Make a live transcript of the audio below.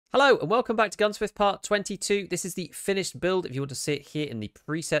Hello and welcome back to Gunsmith part 22. This is the finished build if you want to see it here in the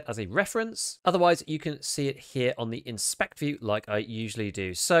preset as a reference. Otherwise, you can see it here on the inspect view like I usually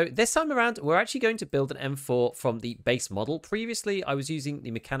do. So this time around, we're actually going to build an M4 from the base model. Previously, I was using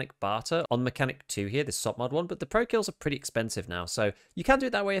the mechanic barter on mechanic 2 here, this SOP mod one, but the pro kills are pretty expensive now. So you can do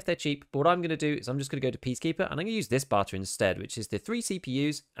it that way if they're cheap. But what I'm going to do is I'm just going to go to Peacekeeper and I'm going to use this barter instead, which is the 3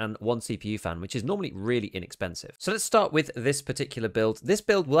 CPUs and 1 CPU fan, which is normally really inexpensive. So let's start with this particular build. This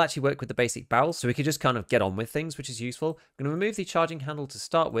build will actually work with the basic barrels, so we can just kind of get on with things, which is useful. I'm going to remove the charging handle to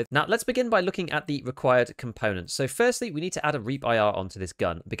start with. Now let's begin by looking at the required components. So firstly, we need to add a Reap IR onto this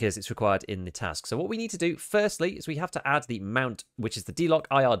gun because it's required in the task. So what we need to do firstly is we have to add the mount, which is the D-Lock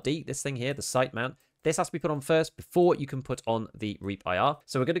IRD, this thing here, the sight mount. This has to be put on first before you can put on the Reap IR.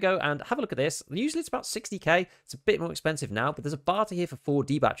 So we're going to go and have a look at this. Usually it's about 60k. It's a bit more expensive now, but there's a barter here for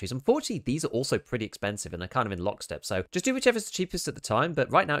 4D batteries. Unfortunately, these are also pretty expensive and they're kind of in lockstep. So just do whichever's the cheapest at the time.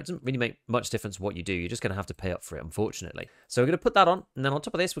 But right now, it doesn't really make much difference what you do. You're just going to have to pay up for it, unfortunately. So we're going to put that on. And then on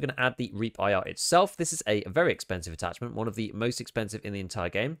top of this, we're going to add the Reap IR itself. This is a very expensive attachment, one of the most expensive in the entire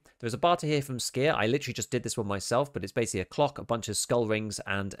game. There's a barter here from Skier. I literally just did this one myself, but it's basically a clock, a bunch of skull rings,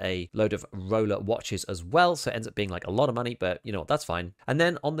 and a load of roller watches as well. So it ends up being like a lot of money, but you know what, that's fine. And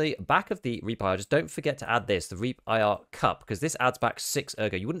then on the back of the Reap IR, just don't forget to add this, the Reap IR cup, because this adds back 6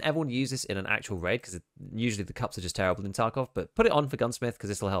 ergo. You wouldn't ever want to use this in an actual raid because usually the cups are just terrible in Tarkov, but put it on for Gunsmith because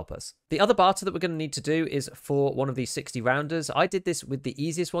this will help us. The other barter that we're going to need to do is for one of these 60 rounders. I did this with the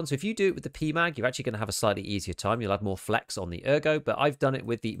easiest one, so if you do it with the PMag, you're actually going to have a slightly easier time. You'll have more flex on the ergo, but I've done it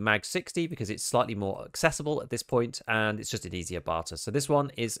with the Mag 60 because it's slightly more accessible at this point and it's just an easier barter. So this one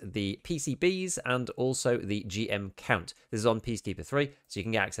is the PCBs and also the GM count. This is on Peacekeeper 3, so you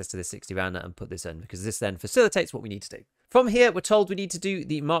can get access to this 60 rounder and put this in because this then facilitates what we need to do. From here, we're told we need to do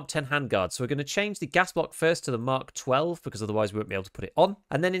the Mark 10 handguard. So we're going to change the gas block first to the Mark 12 because otherwise we won't be able to put it on.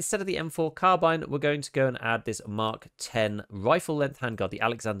 And then instead of the M4 carbine, we're going to go and add this Mark 10 rifle length handguard, the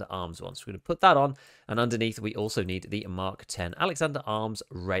Alexander Arms one. So we're going to put that on. And underneath, we also need the Mark 10 Alexander Arms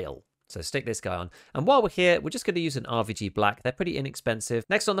rail. So stick this guy on. And while we're here, we're just going to use an RVG black. They're pretty inexpensive.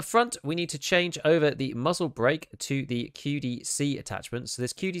 Next on the front, we need to change over the muzzle brake to the QDC attachment. So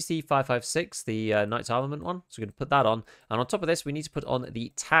this QDC 556, the Knight's Armament one. So we're going to put that on. And on top of this, we need to put on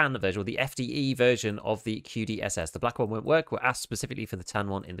the tan version, or the FDE version of the QDSS. The black one won't work. We're asked specifically for the tan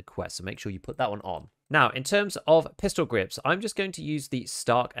one in the quest. So make sure you put that one on. Now, in terms of pistol grips, I'm just going to use the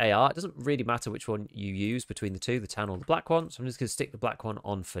Stark AR. It doesn't really matter which one you use between the two, the tan or the black one. So I'm just going to stick the black one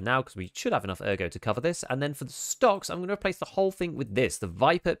on for now because we should have enough ergo to cover this. And then for the stocks, I'm going to replace the whole thing with this, the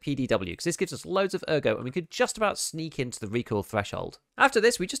Viper PDW, because this gives us loads of ergo and we could just about sneak into the recoil threshold. After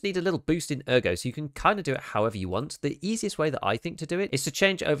this, we just need a little boost in ergo, so you can kind of do it however you want. The easiest way that I think to do it is to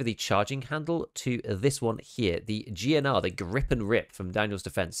change over the charging handle to this one here, the GNR, the Grip and Rip from Daniel's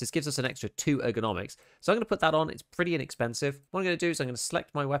Defense. This gives us an extra 2 ergonomics. So I'm going to put that on. It's pretty inexpensive. What I'm going to do is I'm going to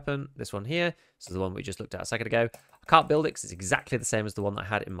select my weapon, this one here. This is the one we just looked at a second ago. I can't build it because it's exactly the same as the one that I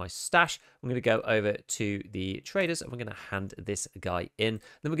had in my stash. I'm going to go over to the traders and we're going to hand this guy in.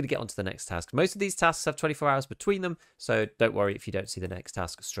 Then we're going to get on to the next task. Most of these tasks have 24 hours between them, so don't worry if you don't see the next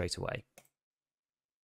task straight away.